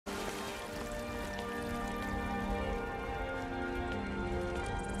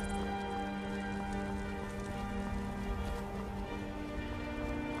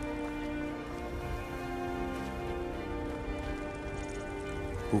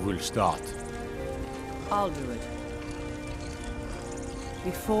Who will start? I'll do it.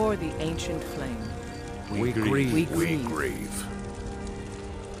 Before the ancient flame. We grieve. We We grieve. grieve.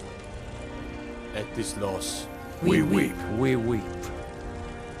 At this loss, We weep. we weep.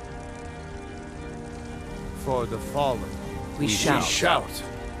 For the fallen, We We shout. shout.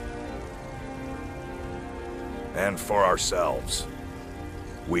 And for ourselves,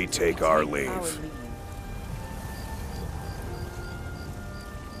 we take our leave.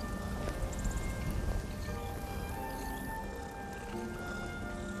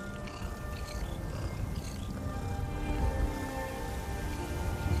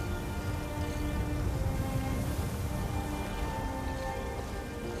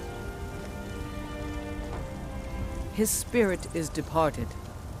 His spirit is departed.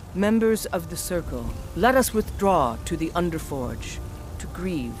 Members of the Circle, let us withdraw to the Underforge to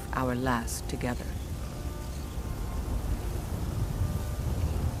grieve our last together.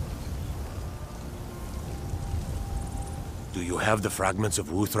 do you have the fragments of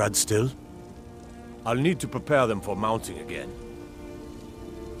Wuthrad still? I'll need to prepare them for mounting again.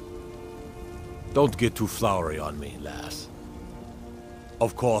 Don't get too flowery on me, lass.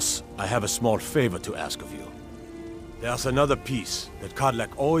 Of course, I have a small favor to ask of you. There's another piece that Kodlack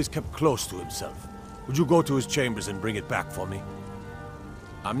always kept close to himself. Would you go to his chambers and bring it back for me?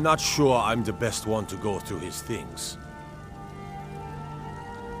 I'm not sure I'm the best one to go through his things.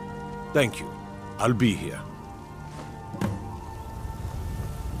 Thank you. I'll be here.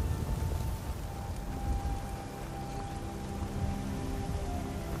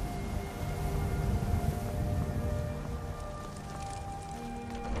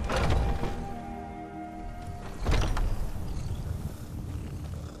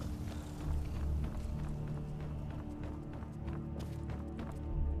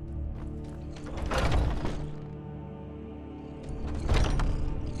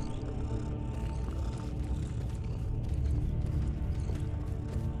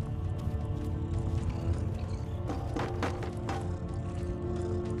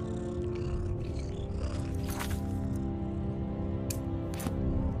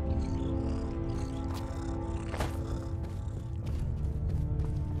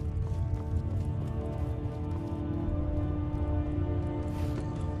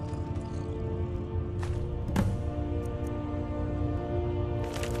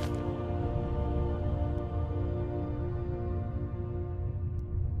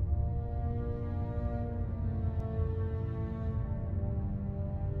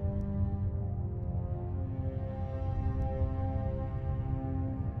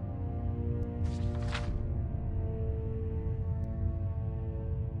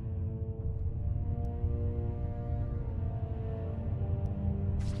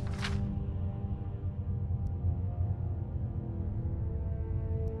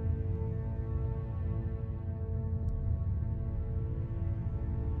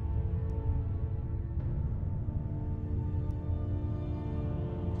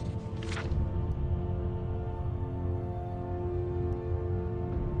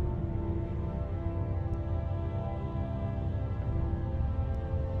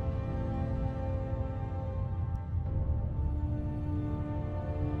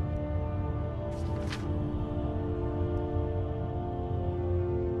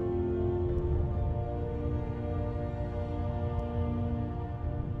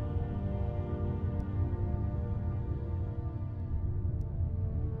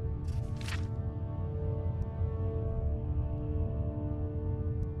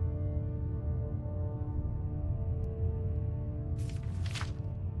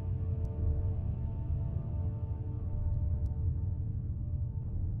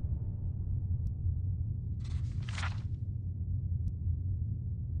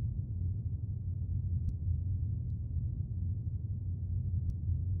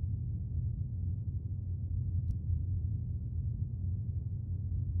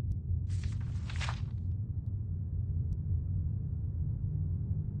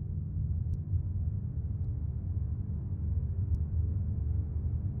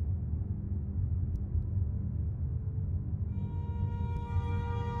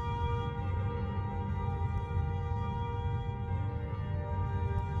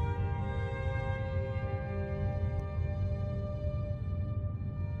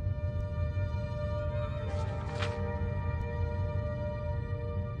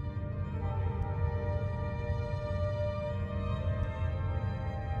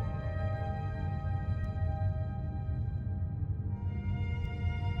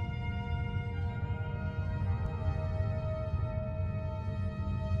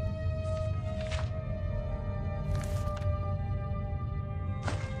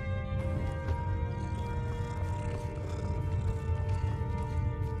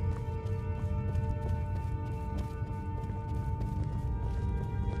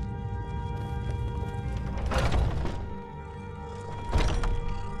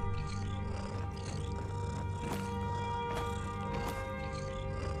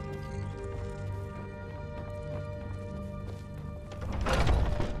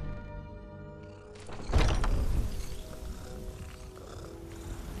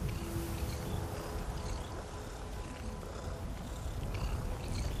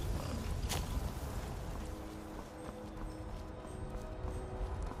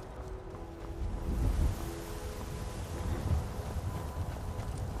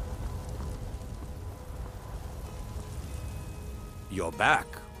 You're back.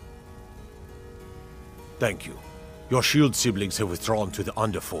 Thank you. Your shield siblings have withdrawn to the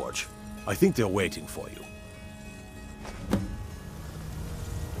Underforge. I think they're waiting for you.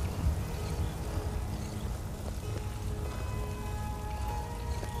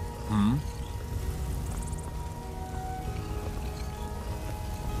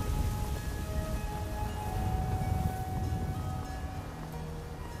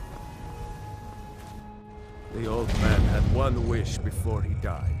 The old man had one wish before he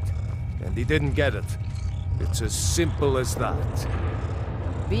died, and he didn't get it. It's as simple as that.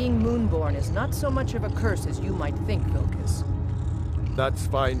 Being Moonborn is not so much of a curse as you might think, Vilcus. That's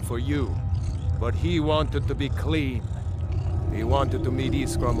fine for you, but he wanted to be clean. He wanted to meet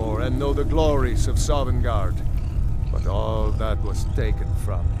Iskramor and know the glories of Sovngarde, but all that was taken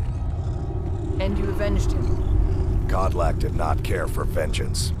from him. And you avenged him. Kodlack did not care for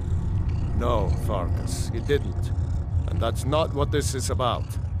vengeance. No, Farkas, he didn't. And that's not what this is about.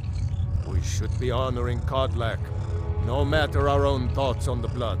 We should be honoring Kodlack, no matter our own thoughts on the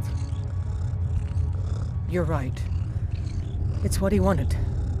blood. You're right. It's what he wanted,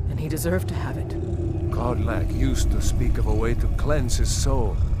 and he deserved to have it. Kodlack used to speak of a way to cleanse his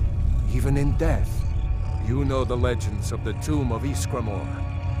soul, even in death. You know the legends of the tomb of Iskramor.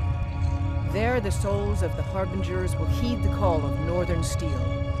 There, the souls of the Harbingers will heed the call of Northern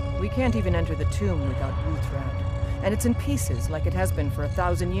Steel. We can't even enter the tomb without Wuthrad, and it's in pieces like it has been for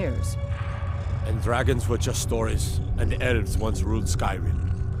 1,000 years. And dragons were just stories, and elves once ruled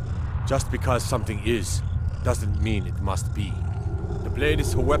Skyrim. Just because something is, doesn't mean it must be. The blade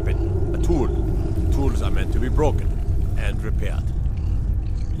is a weapon, a tool. Tools are meant to be broken and repaired.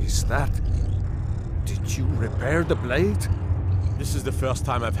 Is that... Did you repair the blade? This is the first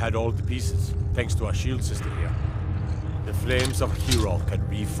time I've had all the pieces, thanks to our shield system here. The flames of Hero can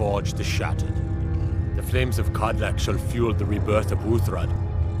reforge the shattered. The flames of Kodlack shall fuel the rebirth of Wuthrad,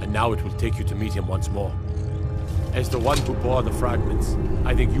 and now it will take you to meet him once more. As the one who bore the fragments,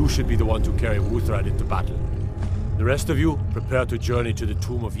 I think you should be the one to carry Wuthrad into battle. The rest of you, prepare to journey to the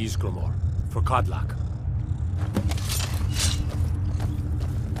tomb of Iskramor, for Kodlack.